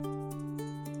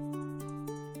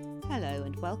Hello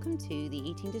and welcome to the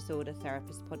Eating Disorder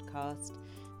Therapist podcast.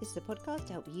 This is a podcast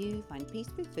to help you find peace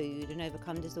with food and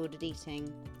overcome disordered eating.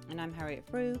 And I'm Harriet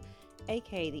Frew,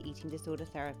 aka the Eating Disorder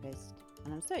Therapist.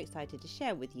 And I'm so excited to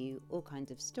share with you all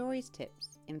kinds of stories,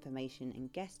 tips, information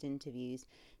and guest interviews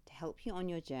to help you on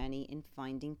your journey in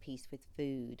finding peace with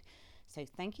food. So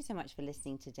thank you so much for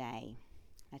listening today.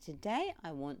 Now today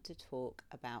I want to talk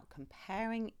about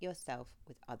comparing yourself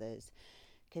with others,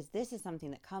 because this is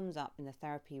something that comes up in the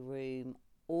therapy room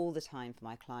all the time for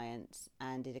my clients,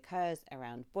 and it occurs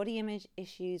around body image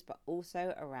issues, but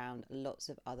also around lots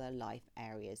of other life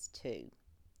areas too.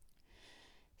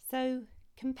 So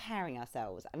comparing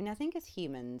ourselves, I think as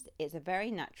humans, it's a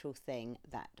very natural thing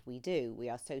that we do. We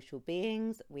are social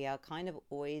beings. We are kind of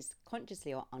always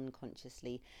consciously or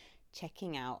unconsciously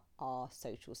checking out our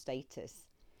social status.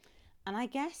 And I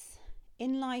guess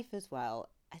in life as well,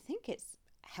 I think it's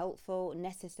helpful,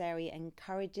 necessary,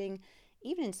 encouraging,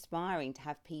 even inspiring to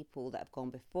have people that have gone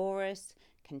before us,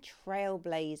 can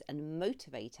trailblaze and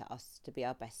motivate us to be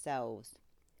our best selves.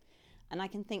 And I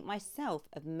can think myself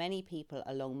of many people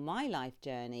along my life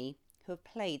journey who have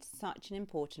played such an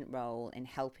important role in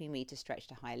helping me to stretch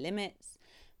to higher limits,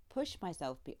 push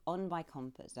myself beyond my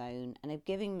comfort zone, and have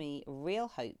given me real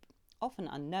hope, often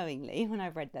unknowingly when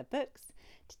I've read their books,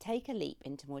 to take a leap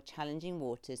into more challenging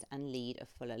waters and lead a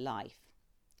fuller life.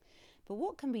 But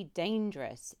what can be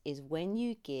dangerous is when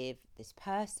you give this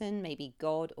person maybe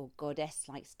God or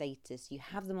goddess-like status. You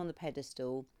have them on the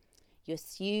pedestal. You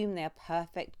assume they are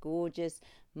perfect, gorgeous,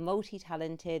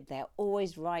 multi-talented. They're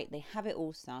always right. They have it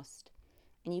all sussed.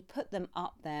 And you put them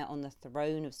up there on the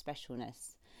throne of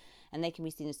specialness. And they can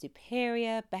be seen as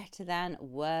superior, better than,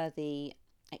 worthy,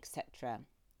 etc.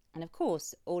 And of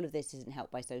course, all of this isn't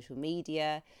helped by social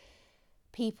media.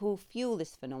 People fuel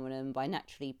this phenomenon by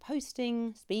naturally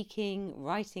posting, speaking,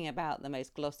 writing about the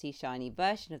most glossy, shiny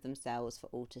version of themselves for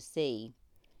all to see.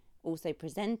 Also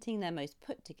presenting their most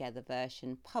put together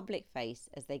version, public face,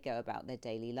 as they go about their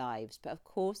daily lives. But of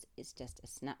course, it's just a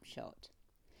snapshot.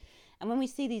 And when we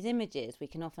see these images, we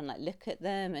can often look at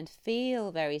them and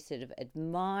feel very sort of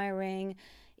admiring,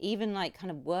 even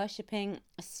kind of worshipping,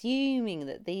 assuming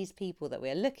that these people that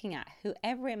we're looking at,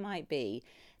 whoever it might be,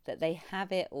 that they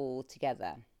have it all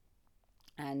together.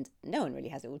 And no one really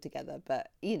has it all together,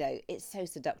 but it's so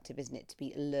seductive, isn't it, to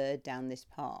be lured down this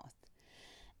path.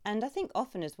 And I think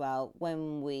often as well,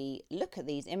 when we look at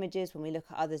these images, when we look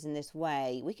at others in this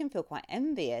way, we can feel quite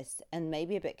envious and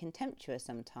maybe a bit contemptuous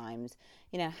sometimes.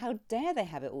 How dare they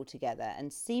have it all together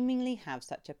and seemingly have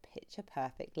such a picture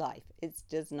perfect life? It's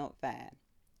just not fair.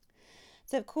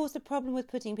 So of course, the problem with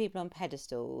putting people on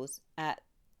pedestals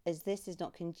is this is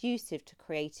not conducive to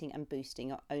creating and boosting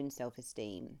your own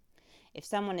self-esteem. If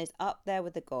someone is up there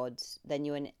with the gods, then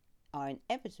you are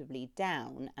inevitably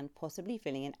down and possibly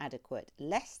feeling inadequate,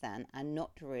 less than, and not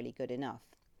really good enough.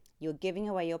 You're giving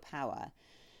away your power,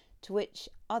 to which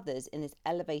others in this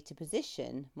elevated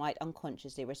position might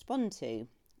unconsciously respond to.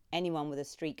 Anyone with a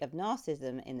streak of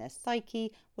narcissism in their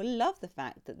psyche will love the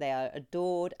fact that they are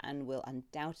adored and will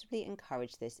undoubtedly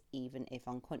encourage this, even if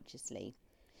unconsciously.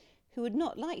 Who would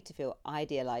not like to feel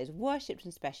idealised, worshipped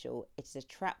and special? It is a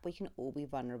trap we can all be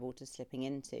vulnerable to slipping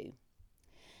into.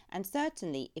 And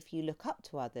certainly, if you look up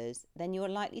to others, then you're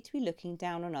likely to be looking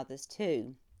down on others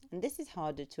too. And this is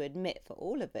harder to admit for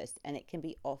all of us, and it can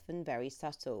be often very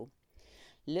subtle.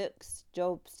 Looks,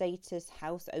 job status,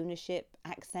 house ownership,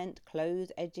 accent,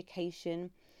 clothes,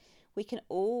 education. We can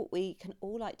all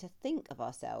like to think of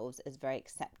ourselves as very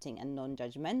accepting and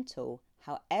non-judgmental.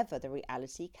 However, the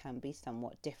reality can be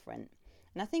somewhat different.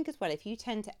 And I think as well, if you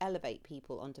tend to elevate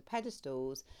people onto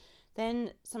pedestals,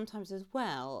 then sometimes as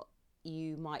well,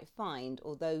 you might find,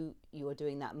 although you are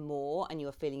doing that more and you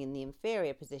are feeling in the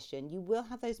inferior position, you will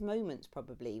have those moments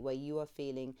probably where you are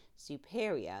feeling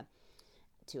superior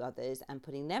to others and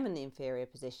putting them in the inferior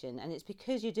position. And it's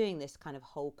because you're doing this kind of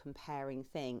whole comparing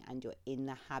thing and you're in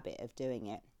the habit of doing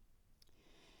it.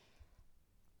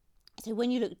 So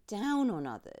when you look down on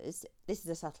others, this is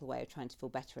a subtle way of trying to feel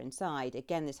better inside.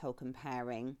 Again, this whole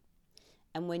comparing.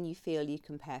 And when you feel you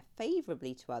compare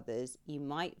favourably to others, you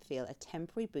might feel a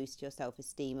temporary boost to your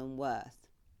self-esteem and worth.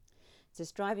 So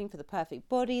striving for the perfect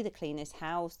body, the cleanest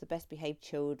house, the best behaved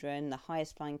children, the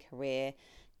highest flying career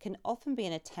can often be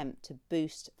an attempt to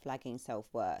boost flagging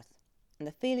self-worth. And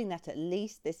the feeling that at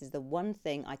least this is the one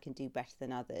thing I can do better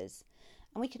than others.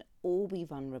 And we can all be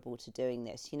vulnerable to doing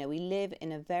this. We live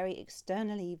in a very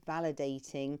externally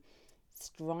validating,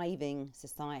 striving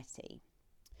society.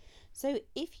 So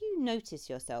if you notice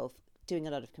yourself doing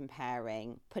a lot of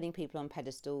comparing, putting people on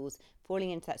pedestals,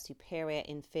 falling into that superior,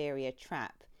 inferior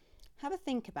trap, have a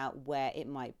think about where it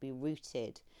might be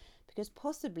rooted. because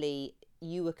possibly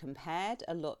you were compared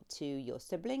a lot to your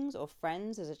siblings or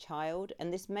friends as a child,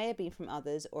 and this may have been from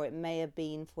others, or it may have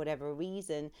been for whatever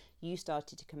reason you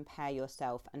started to compare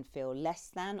yourself and feel less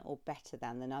than or better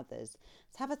than others.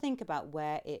 So have a think about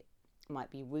where it might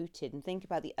be rooted, and think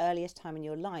about the earliest time in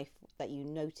your life that you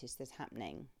noticed this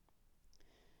happening.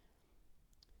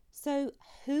 So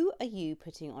who are you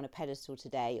putting on a pedestal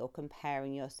today or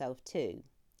comparing yourself to?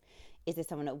 Is there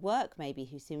someone at work maybe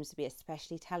who seems to be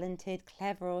especially talented,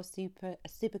 clever, or a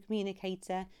super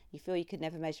communicator? You feel you could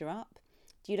never measure up?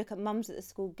 Do you look at mums at the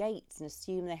school gates and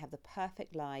assume they have the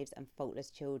perfect lives and faultless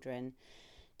children?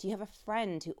 Do you have a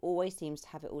friend who always seems to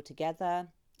have it all together?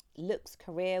 Looks,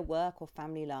 career, work, or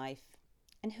family life?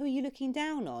 And who are you looking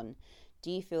down on?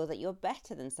 Do you feel that you're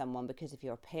better than someone because of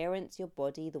your appearance, your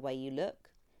body, the way you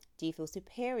look? Do you feel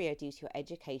superior due to your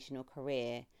education or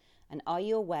career? And are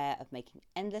you aware of making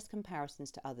endless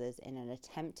comparisons to others in an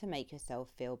attempt to make yourself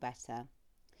feel better?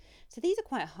 So these are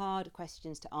quite hard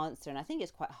questions to answer, and I think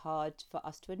it's quite hard for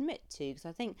us to admit to, because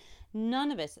I think none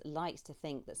of us likes to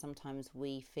think that sometimes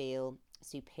we feel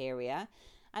superior.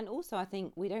 And also I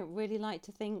think we don't really like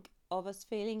to think of us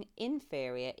feeling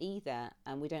inferior either,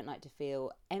 and we don't like to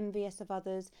feel envious of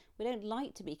others. We don't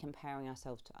like to be comparing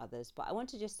ourselves to others. But I want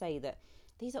to just say that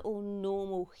these are all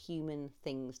normal human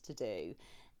things to do.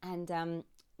 And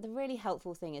the really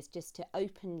helpful thing is just to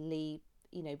openly,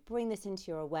 bring this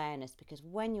into your awareness, because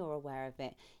when you're aware of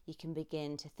it, you can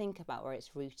begin to think about where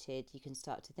it's rooted. You can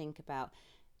start to think about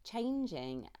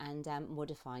changing and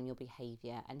modifying your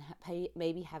behaviour, and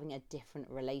maybe having a different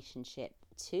relationship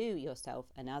to yourself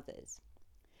and others.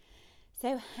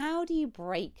 So how do you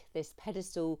break this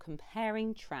pedestal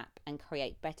comparing trap and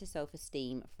create better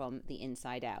self-esteem from the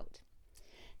inside out?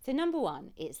 So number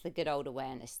one, it's the good old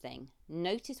awareness thing.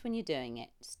 Notice when you're doing it,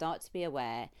 start to be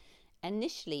aware.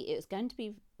 Initially, it was going to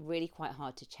be really quite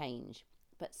hard to change,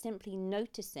 but simply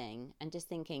noticing and just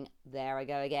thinking, there I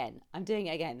go again. I'm doing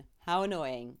it again. How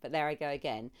annoying, but there I go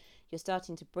again. You're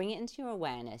starting to bring it into your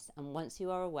awareness, and once you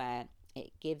are aware,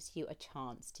 it gives you a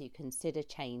chance to consider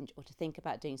change or to think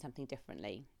about doing something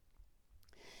differently.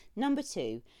 Number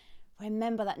two,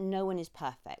 remember that no one is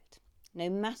perfect. No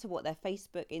matter what their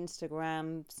Facebook,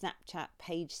 Instagram, Snapchat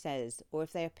page says, or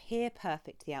if they appear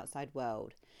perfect to the outside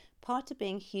world, part of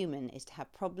being human is to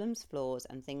have problems, flaws,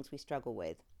 and things we struggle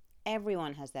with.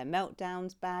 Everyone has their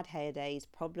meltdowns, bad hair days,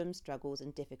 problems, struggles,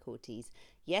 and difficulties.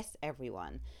 Yes,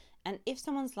 everyone. And if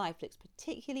someone's life looks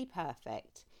particularly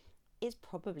perfect, it's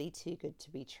probably too good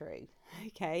to be true,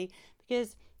 okay?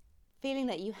 Because feeling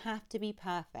that you have to be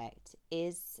perfect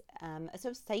is a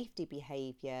sort of safety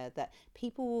behaviour that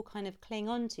people will kind of cling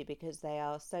on to, because they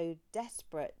are so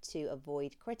desperate to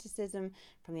avoid criticism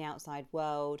from the outside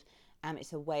world.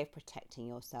 It's a way of protecting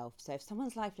yourself. So if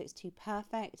someone's life looks too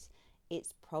perfect,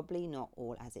 it's probably not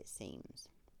all as it seems.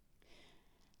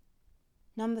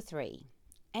 Number three,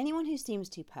 anyone who seems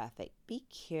too perfect, be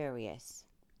curious.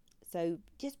 So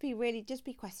just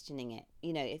be questioning it.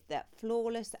 If that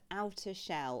flawless outer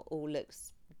shell all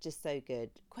looks just so good,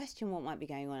 question what might be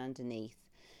going on underneath.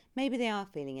 Maybe they are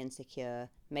feeling insecure.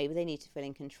 Maybe they need to feel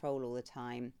in control all the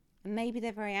time. And maybe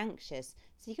they're very anxious.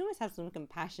 So you can always have some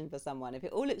compassion for someone. If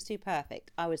it all looks too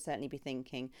perfect, I would certainly be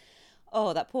thinking,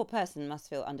 oh, that poor person must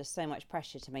feel under so much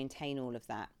pressure to maintain all of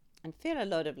that. And feel a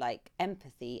lot of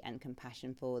empathy and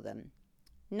compassion for them.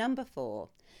 Number four,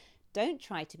 don't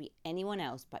try to be anyone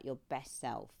else but your best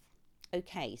self.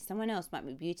 Okay, someone else might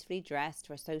be beautifully dressed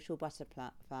or a social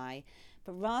butterfly,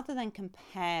 but rather than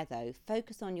compare though,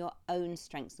 focus on your own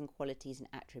strengths and qualities and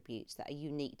attributes that are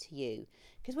unique to you.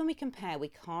 Because when we compare,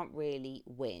 we can't really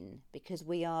win, because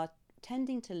we are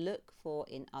tending to look for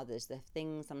in others the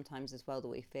things sometimes as well that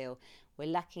we feel we're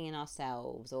lacking in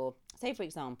ourselves. Or say, for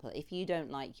example, if you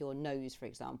don't like your nose, for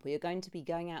example, you're going to be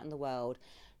going out in the world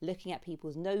looking at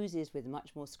people's noses with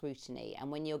much more scrutiny.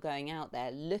 And when you're going out there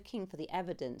looking for the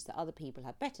evidence that other people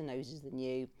have better noses than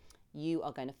you, you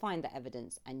are going to find that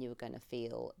evidence, and you're going to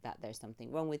feel that there's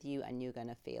something wrong with you, and you're going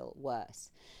to feel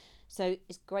worse. So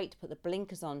it's great to put the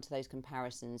blinkers on to those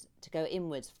comparisons, to go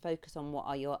inwards, focus on what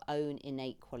are your own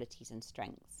innate qualities and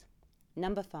strengths.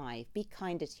 Number five, be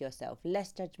kinder to yourself,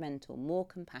 less judgmental, more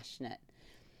compassionate.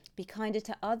 Be kinder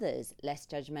to others, less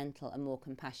judgmental and more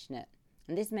compassionate.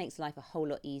 And this makes life a whole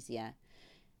lot easier.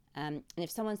 And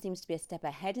if someone seems to be a step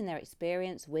ahead in their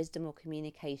experience, wisdom, or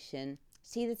communication,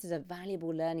 see this as a valuable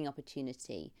learning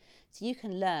opportunity. So you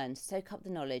can learn, soak up the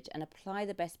knowledge, and apply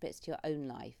the best bits to your own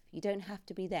life. You don't have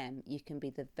to be them. You can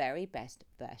be the very best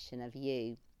version of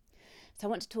you. So I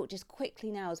want to talk just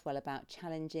quickly now as well about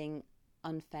challenging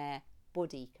unfair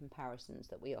body comparisons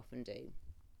that we often do.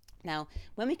 Now,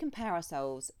 when we compare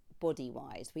ourselves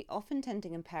body-wise. We often tend to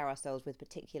compare ourselves with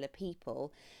particular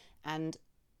people, and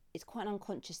it's quite an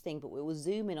unconscious thing, but we will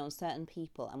zoom in on certain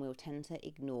people and we will tend to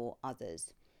ignore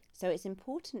others. So it's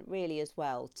important really as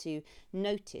well to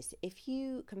notice if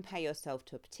you compare yourself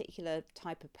to a particular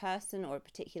type of person or a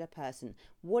particular person,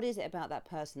 what is it about that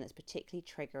person that's particularly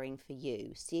triggering for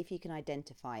you? See if you can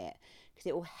identify it, because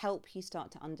it will help you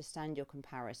start to understand your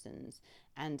comparisons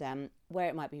and where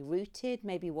it might be rooted,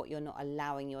 maybe what you're not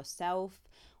allowing yourself,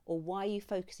 or why you're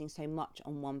focusing so much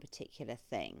on one particular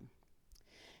thing.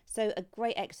 So a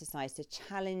great exercise to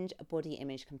challenge body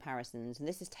image comparisons, and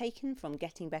this is taken from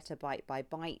Getting Better Bite by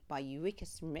Bite by Eureka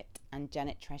Smith and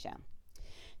Janet Treasure.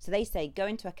 So they say, go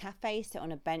into a cafe, sit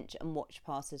on a bench and watch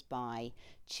passers-by.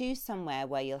 Choose somewhere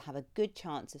where you'll have a good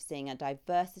chance of seeing a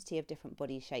diversity of different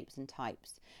body shapes and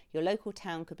types. Your local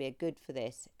town could be a good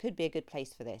place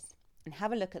for this. And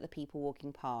have a look at the people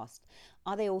walking past.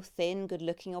 Are they all thin, good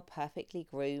looking, or perfectly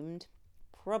groomed?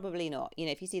 Probably not.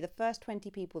 If you see the first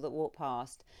 20 people that walk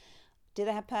past, do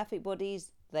they have perfect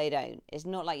bodies? They don't. It's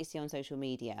not like you see on social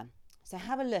media. So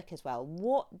have a look as well.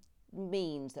 What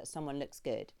means that someone looks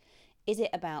good? Is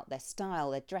it about their style,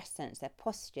 their dress sense, their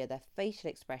posture, their facial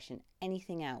expression,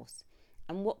 anything else?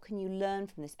 And what can you learn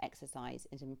from this exercise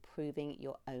in improving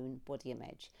your own body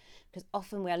image? Because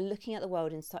often we are looking at the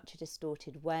world in such a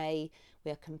distorted way. We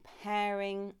are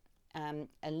comparing and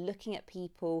looking at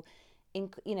people in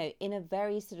a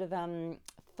very sort of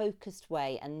focused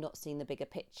way and not seeing the bigger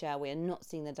picture. We are not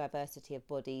seeing the diversity of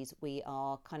bodies. We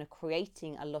are kind of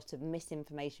creating a lot of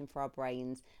misinformation for our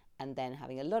brains and then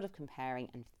having a lot of comparing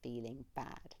and feeling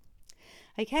bad.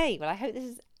 Okay, well, I hope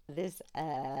this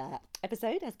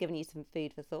episode has given you some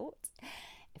food for thought.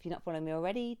 If you're not following me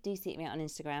already, do seek me out on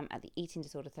Instagram at the Eating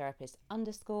Disorder Therapist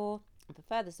 _. And for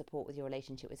further support with your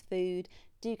relationship with food,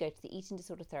 do go to the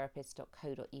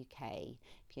eatingdisordertherapist.co.uk.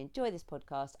 If you enjoy this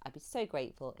podcast, I'd be so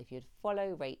grateful if you'd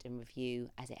follow, rate and review,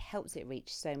 as it helps it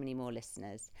reach so many more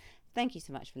listeners. Thank you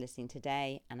so much for listening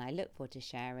today, and I look forward to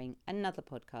sharing another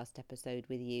podcast episode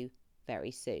with you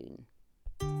very soon.